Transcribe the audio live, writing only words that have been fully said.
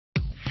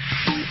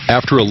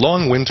After a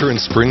long winter and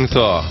spring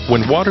thaw,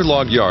 when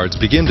waterlogged yards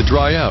begin to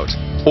dry out,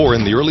 or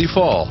in the early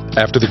fall,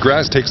 after the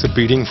grass takes a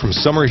beating from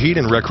summer heat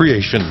and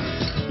recreation.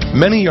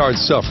 Many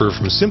yards suffer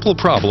from simple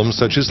problems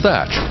such as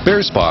thatch, bare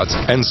spots,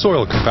 and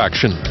soil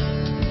compaction.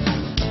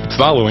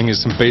 Following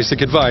is some basic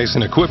advice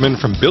and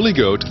equipment from Billy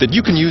Goat that you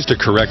can use to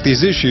correct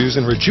these issues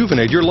and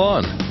rejuvenate your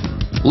lawn.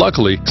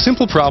 Luckily,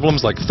 simple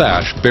problems like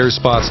thatch, bare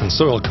spots, and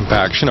soil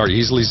compaction are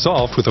easily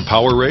solved with a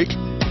power rake,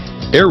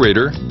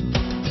 aerator,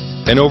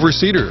 and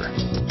overseeder.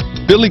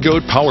 Billy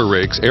Goat Power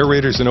Rakes,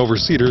 aerators, and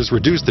overseeders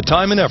reduce the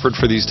time and effort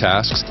for these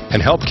tasks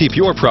and help keep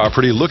your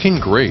property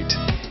looking great.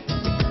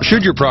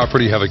 Should your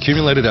property have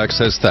accumulated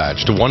excess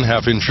thatch to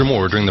 1/2 inch or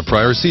more during the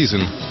prior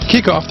season,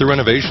 kick off the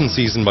renovation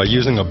season by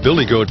using a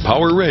Billy Goat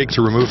Power Rake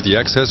to remove the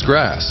excess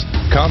grass.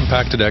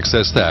 Compacted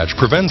excess thatch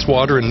prevents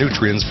water and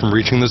nutrients from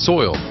reaching the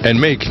soil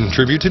and may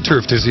contribute to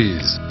turf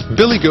disease.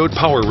 Billy Goat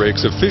Power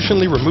Rakes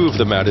efficiently remove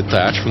the matted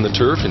thatch from the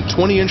turf in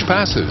 20-inch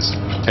passes,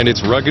 and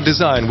its rugged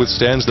design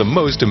withstands the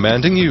most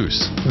demanding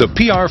use. The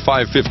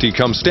PR550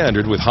 comes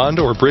standard with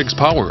Honda or Briggs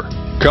power,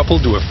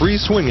 coupled to a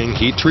free-swinging,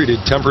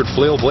 heat-treated tempered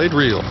flail blade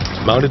reel,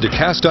 mounted to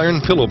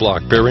cast-iron pillow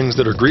block bearings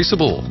that are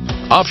greasable.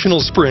 Optional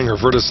spring or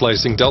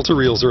vertislicing delta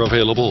reels are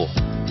available.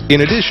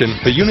 In addition,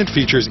 the unit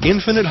features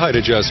infinite height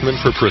adjustment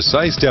for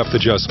precise depth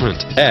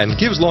adjustment and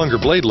gives longer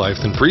blade life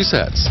than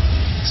presets.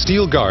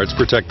 Steel guards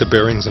protect the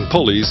bearings and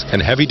pulleys,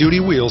 and heavy-duty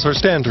wheels are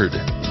standard.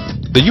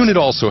 The unit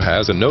also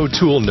has a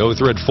no-tool,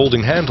 no-thread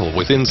folding handle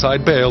with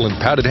inside bail and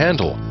padded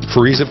handle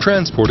for ease of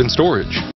transport and storage.